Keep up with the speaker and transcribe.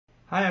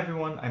Hi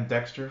everyone, I'm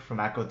Dexter from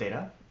Acryl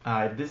Data.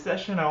 This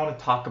session I want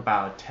to talk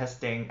about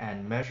testing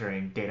and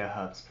measuring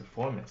DataHub's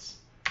performance.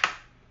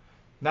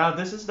 Now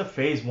this is the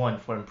phase one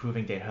for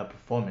improving DataHub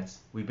performance.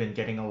 We've been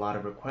getting a lot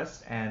of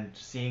requests and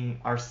seeing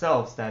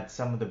ourselves that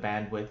some of the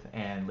bandwidth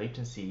and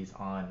latencies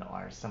on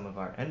some of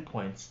our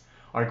endpoints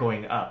are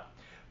going up.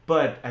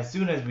 But as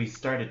soon as we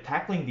started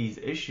tackling these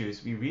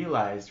issues, we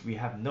realized we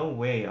have no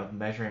way of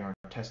measuring our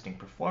testing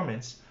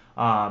performance,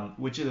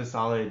 which is a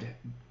solid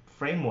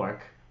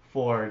framework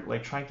for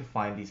trying to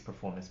find these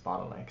performance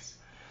bottlenecks.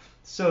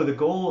 So the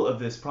goal of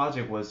this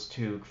project was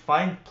to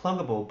find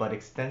pluggable but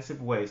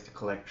extensive ways to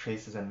collect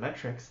traces and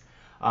metrics,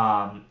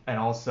 and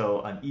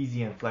also an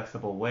easy and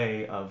flexible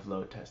way of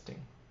load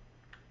testing.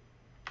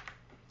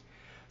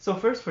 So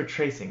first for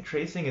tracing.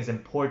 Tracing is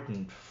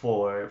important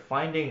for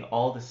finding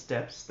all the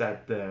steps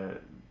that the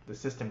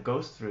system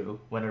goes through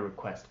when a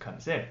request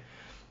comes in.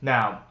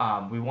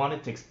 Now, we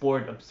wanted to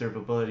export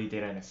observability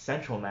data in a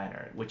central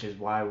manner, which is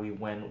why we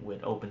went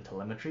with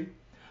OpenTelemetry.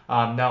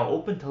 Now,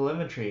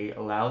 OpenTelemetry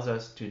allows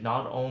us to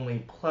not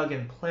only plug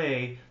and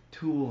play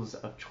tools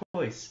of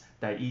choice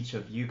that each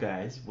of you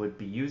guys would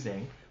be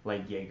using,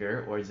 like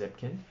Jaeger or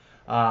Zipkin,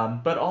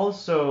 but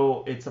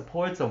also it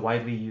supports a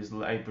widely used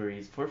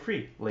libraries for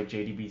free, like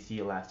JDBC,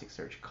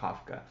 Elasticsearch,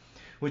 Kafka,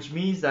 which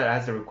means that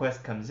as the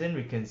request comes in,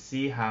 we can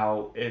see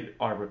how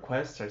our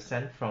requests are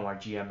sent from our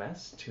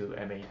GMS to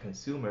MA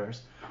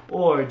consumers,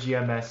 or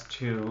GMS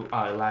to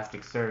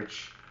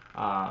Elasticsearch,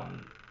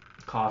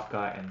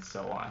 Kafka, and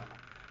so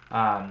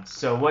on.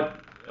 So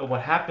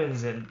what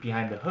happens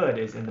behind the hood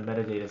is in the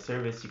metadata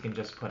service, you can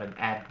just put an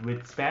add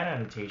with span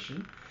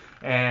annotation,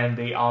 and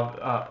the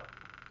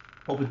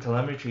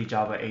OpenTelemetry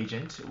Java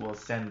agent will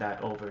send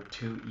that over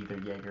to either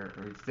Jaeger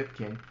or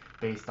Zipkin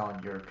based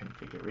on your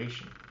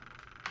configuration.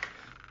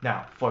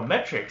 Now, for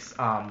metrics,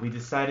 we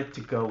decided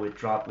to go with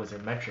Drop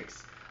Wizard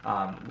metrics.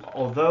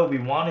 Although we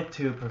wanted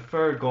to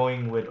prefer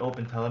going with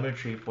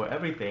OpenTelemetry for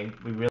everything,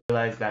 we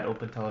realized that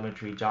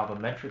OpenTelemetry Java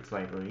metrics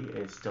library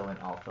is still in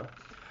alpha.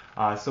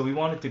 So we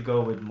wanted to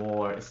go with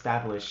more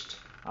established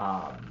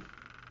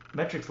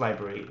metrics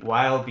library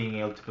while being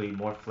able to be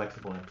more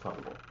flexible and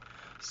pluggable.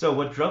 So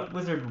what Drop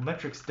Wizard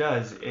metrics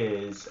does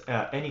is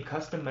any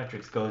custom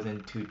metrics goes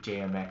into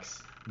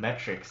JMX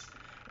metrics,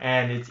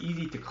 and it's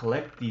easy to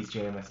collect these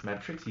JMX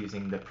metrics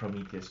using the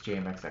Prometheus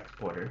JMX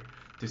exporter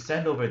to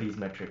send over these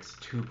metrics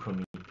to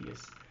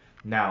Prometheus.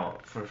 Now,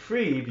 for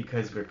free,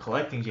 because we're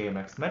collecting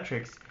JMX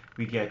metrics,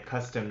 we get the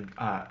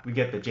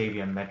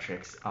JVM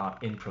metrics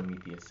in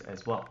Prometheus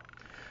as well.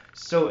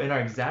 So in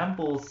our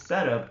example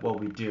setup, what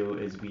we do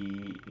is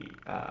we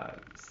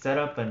set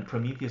up a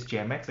Prometheus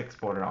JMX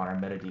exporter on our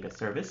metadata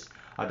service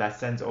that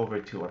sends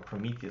over to our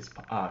Prometheus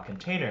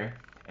container,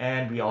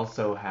 and we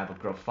also have a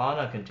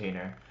Grafana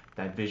container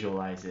that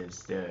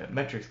visualizes the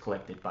metrics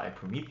collected by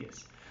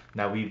Prometheus.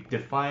 Now we've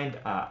defined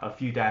a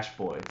few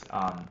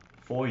dashboards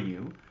for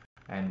you,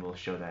 and we'll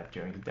show that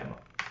during the demo.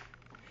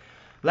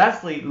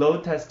 Lastly,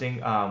 load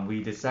testing,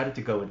 we decided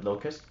to go with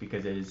Locust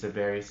because it is a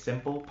very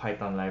simple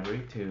Python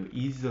library to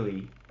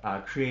easily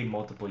create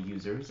multiple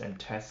users and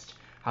test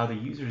how the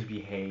users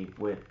behave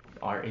with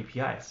our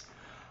APIs.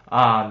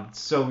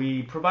 So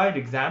we provide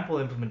example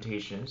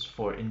implementations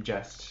for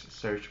ingest,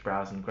 search,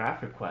 browse, and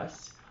graph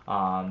requests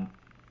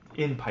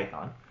in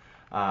Python.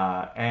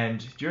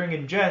 And during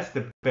ingest,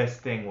 the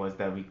best thing was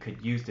that we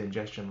could use the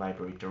ingestion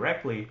library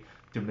directly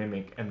to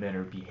mimic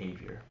emitter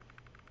behavior.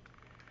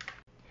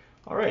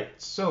 Alright,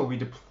 so we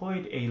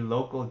deployed a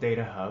local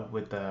data hub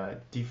with the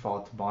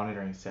default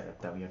monitoring setup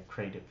that we have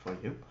created for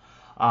you.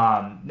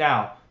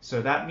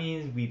 So that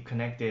means we've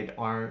connected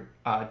our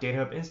data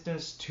hub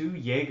instance to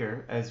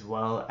Jaeger as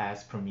well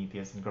as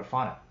Prometheus and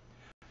Grafana.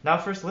 Now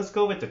first, let's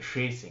go with the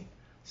tracing.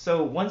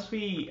 So once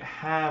we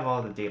have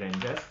all the data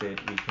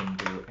ingested, we can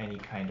do any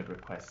kind of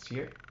requests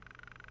here.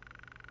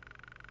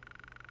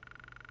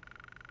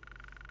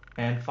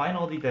 And find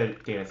all the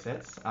data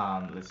sets.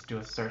 Let's do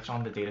a search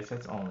on the data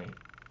sets only.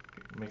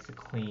 Makes a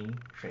clean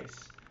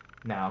trace.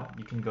 Now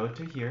you can go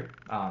to here,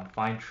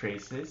 find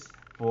traces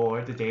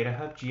for the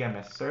DataHub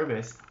GMS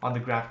service on the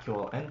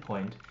GraphQL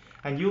endpoint,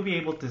 and you'll be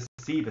able to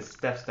see the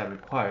steps that are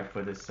required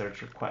for this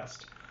search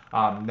request.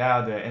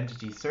 Now the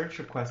entity search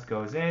request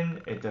goes in,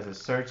 it does a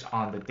search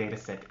on the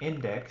dataset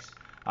index,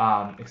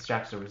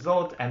 extracts the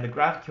result, and the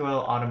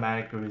GraphQL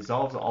automatically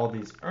resolves all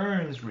these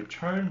errors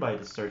returned by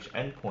the search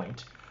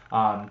endpoint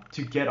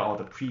to get all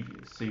the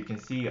previews. So you can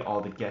see all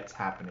the gets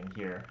happening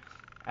here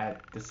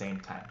at the same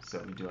time.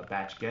 So we do a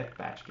batch get,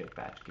 batch get,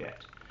 batch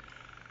get.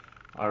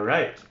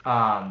 Alright,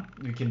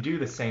 we can do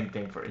the same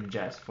thing for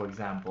ingest. For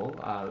example,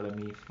 let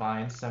me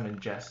find some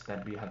ingest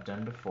that we have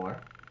done before.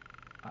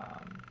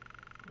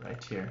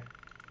 Right here.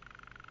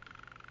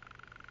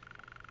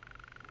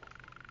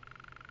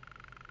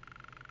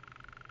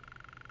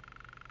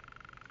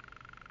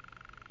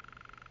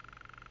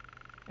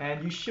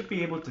 And you should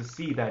be able to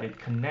see that it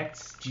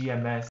connects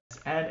GMS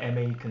and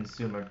MA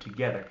consumer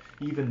together,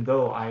 even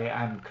though I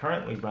am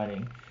currently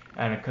running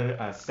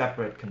a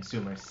separate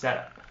consumer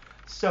setup.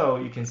 So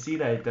you can see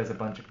that it does a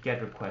bunch of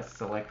GET requests,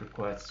 select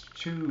requests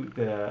to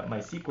the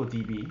MySQL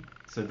DB.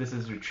 So this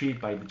is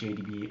retrieved by the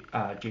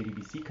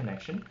JDBC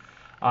connection.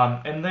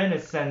 And then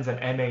it sends an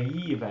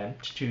MAE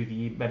event to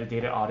the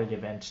metadata audit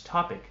event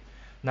topic.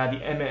 Now the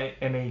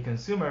MAE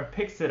consumer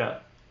picks it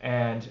up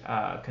and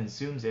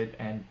consumes it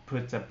and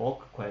puts a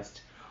bulk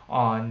request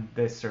on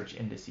the search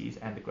indices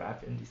and the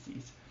graph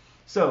indices.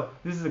 So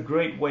this is a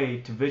great way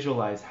to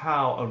visualize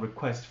how a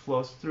request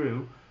flows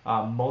through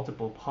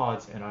multiple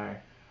pods in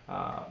our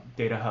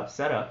DataHub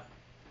setup,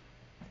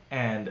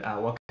 and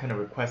what kind of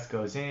request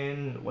goes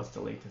in, what's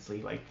the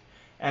latency like,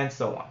 and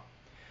so on.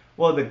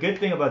 Well, the good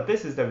thing about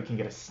this is that we can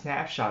get a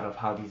snapshot of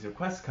how these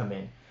requests come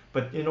in,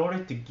 but in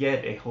order to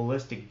get a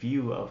holistic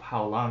view of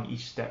how long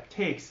each step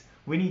takes,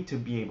 we need to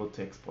be able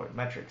to export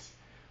metrics.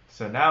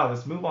 So now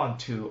let's move on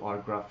to our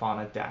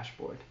Grafana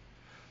dashboard.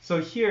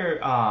 So here,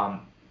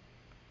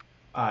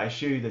 I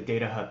show you the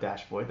DataHub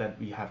dashboard that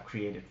we have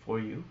created for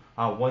you.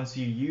 Once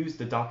you use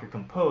the Docker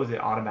Compose, it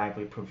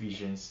automatically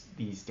provisions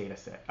these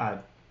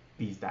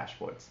these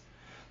dashboards.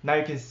 Now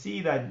you can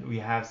see that we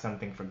have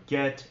something for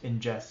get,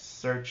 ingest,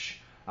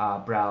 search,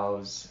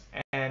 browse,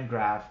 and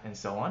graph, and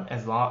so on,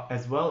 as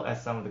well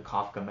as some of the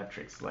Kafka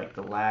metrics like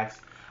the lags,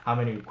 how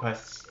many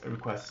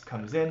requests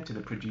comes in to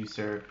the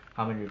producer,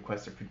 how many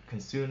requests are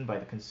consumed by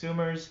the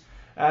consumers,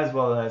 as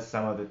well as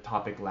some of the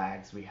topic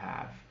lags we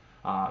have,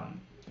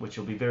 which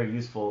will be very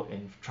useful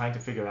in trying to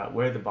figure out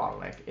where the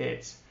bottleneck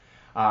is.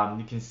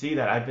 You can see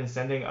that I've been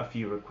sending a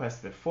few requests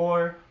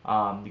before.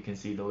 You can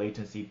see the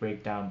latency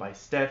breakdown by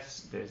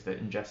steps. There's the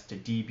ingest to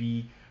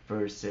DB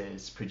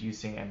versus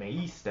producing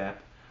MAE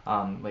step.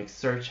 Like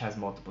search has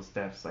multiple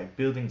steps, like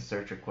building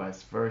search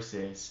requests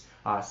versus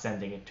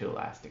sending it to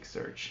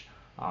Elasticsearch,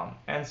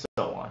 and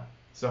so on.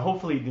 So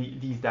hopefully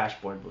these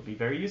dashboards will be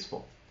very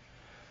useful.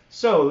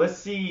 So let's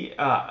see.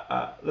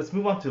 Let's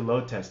move on to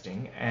load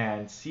testing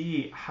and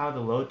see how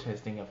the load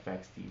testing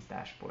affects these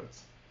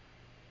dashboards.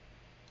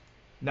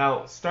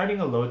 Now, starting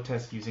a load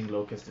test using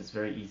Locust is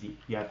very easy.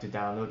 You have to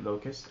download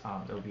Locust.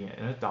 It'll be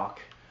in a doc,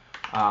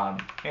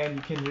 and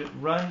you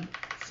can run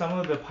some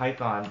of the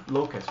Python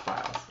Locust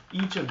files.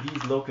 Each of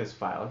these Locust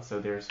files, so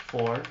there's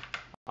 4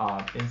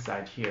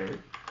 inside here.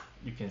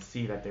 You can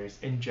see that there's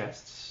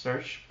ingest,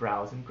 search,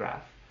 browse, and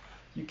graph.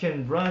 You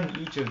can run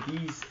each of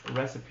these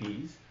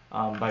recipes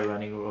by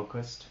running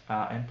Locust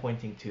and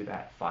pointing to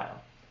that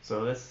file.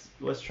 So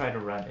let's try to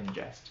run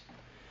ingest.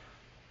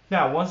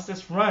 Now, once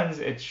this runs,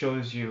 it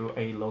shows you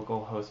a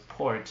localhost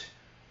port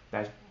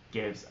that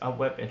gives a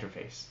web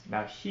interface.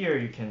 Now here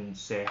you can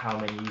say how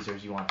many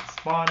users you want to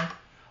spawn,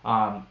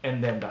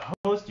 and then the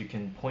host, you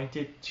can point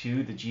it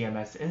to the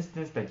GMS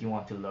instance that you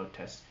want to load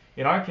test.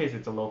 In our case,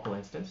 it's a local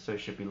instance, so it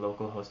should be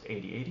localhost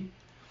 8080.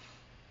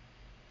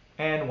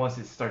 And once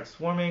it starts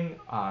swarming,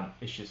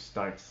 it should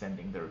start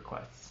sending the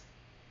requests.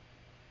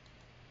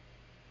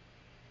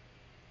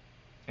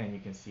 And you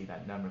can see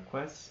that num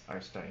requests are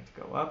starting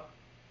to go up.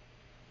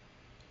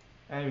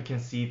 And we can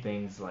see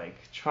things like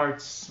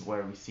charts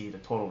where we see the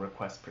total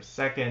requests per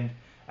second,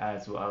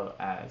 as well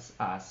as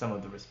some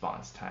of the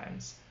response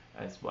times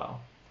as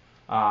well.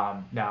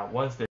 Now,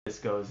 once this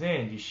goes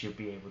in, you should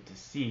be able to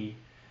see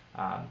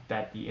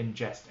that the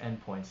ingest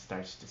endpoint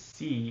starts to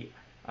see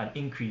an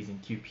increase in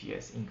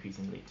QPS, increase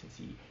in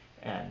latency,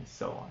 and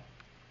so on.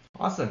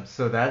 Awesome,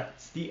 so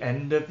that's the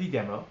end of the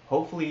demo.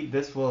 Hopefully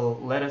this will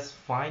let us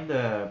find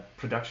the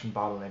production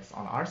bottlenecks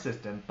on our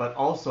system, but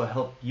also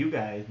help you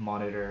guys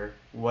monitor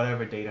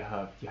whatever data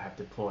hub you have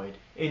deployed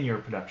in your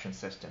production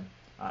system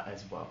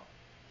as well.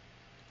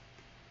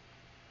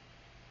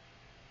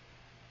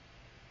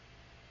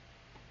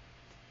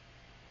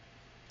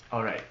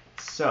 All right,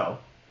 so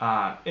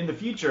in the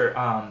future,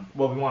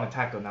 what we want to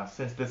tackle now,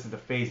 since this is the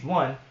phase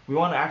 1, we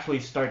want to actually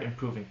start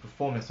improving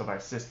performance of our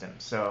system.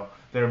 So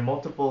there are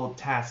multiple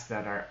tasks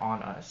that are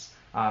on us.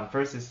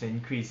 First is to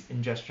increase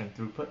ingestion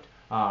throughput,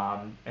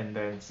 and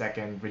then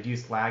second,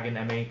 reduce lag in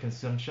MA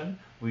consumption.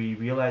 We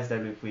realize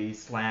that if we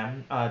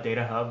slam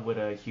DataHub with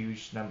a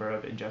huge number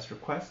of ingest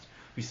requests,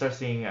 we start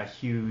seeing a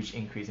huge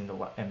increase in the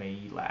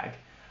MAE lag.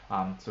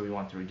 So we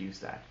want to reduce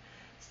that.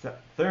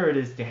 Third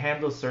is to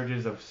handle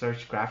surges of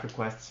search graph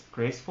requests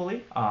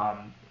gracefully.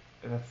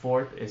 The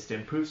fourth is to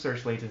improve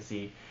search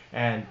latency,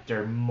 and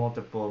there are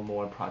multiple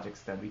more projects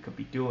that we could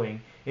be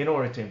doing in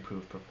order to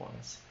improve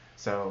performance.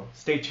 So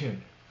stay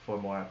tuned for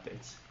more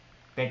updates.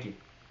 Thank you.